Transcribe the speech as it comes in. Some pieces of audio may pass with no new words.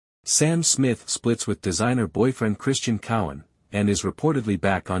Sam Smith splits with designer boyfriend Christian Cowan, and is reportedly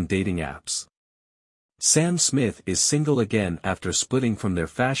back on dating apps. Sam Smith is single again after splitting from their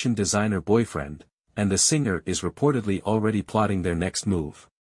fashion designer boyfriend, and the singer is reportedly already plotting their next move.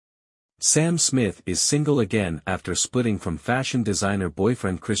 Sam Smith is single again after splitting from fashion designer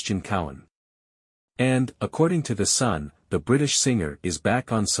boyfriend Christian Cowan. And, according to The Sun, the British singer is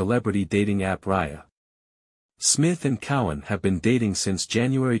back on celebrity dating app Raya. Smith and Cowan have been dating since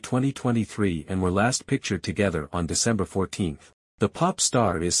January 2023 and were last pictured together on December 14. The pop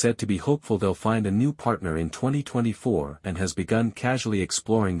star is said to be hopeful they'll find a new partner in 2024 and has begun casually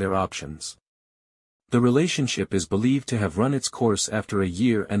exploring their options. The relationship is believed to have run its course after a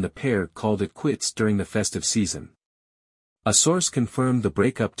year, and the pair called it quits during the festive season. A source confirmed the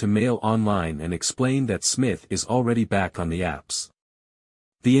breakup to Mail Online and explained that Smith is already back on the apps.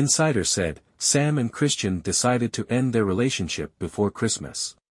 The insider said, Sam and Christian decided to end their relationship before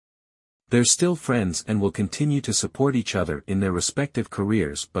Christmas. They're still friends and will continue to support each other in their respective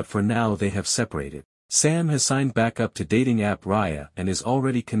careers, but for now they have separated. Sam has signed back up to dating app Raya and is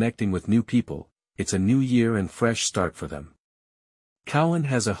already connecting with new people. It's a new year and fresh start for them. Cowan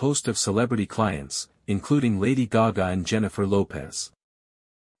has a host of celebrity clients, including Lady Gaga and Jennifer Lopez.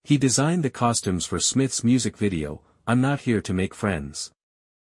 He designed the costumes for Smith's music video, I'm Not Here to Make Friends.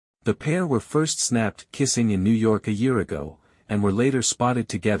 The pair were first snapped kissing in New York a year ago, and were later spotted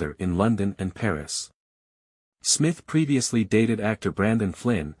together in London and Paris. Smith previously dated actor Brandon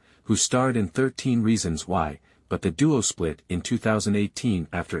Flynn, who starred in 13 Reasons Why, but the duo split in 2018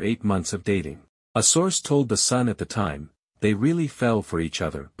 after 8 months of dating. A source told The Sun at the time, they really fell for each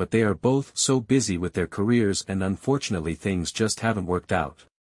other, but they are both so busy with their careers and unfortunately things just haven't worked out.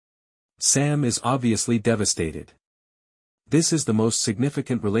 Sam is obviously devastated. This is the most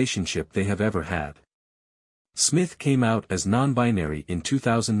significant relationship they have ever had. Smith came out as non-binary in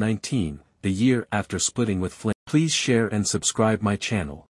 2019, the year after splitting with Flynn. Please share and subscribe my channel.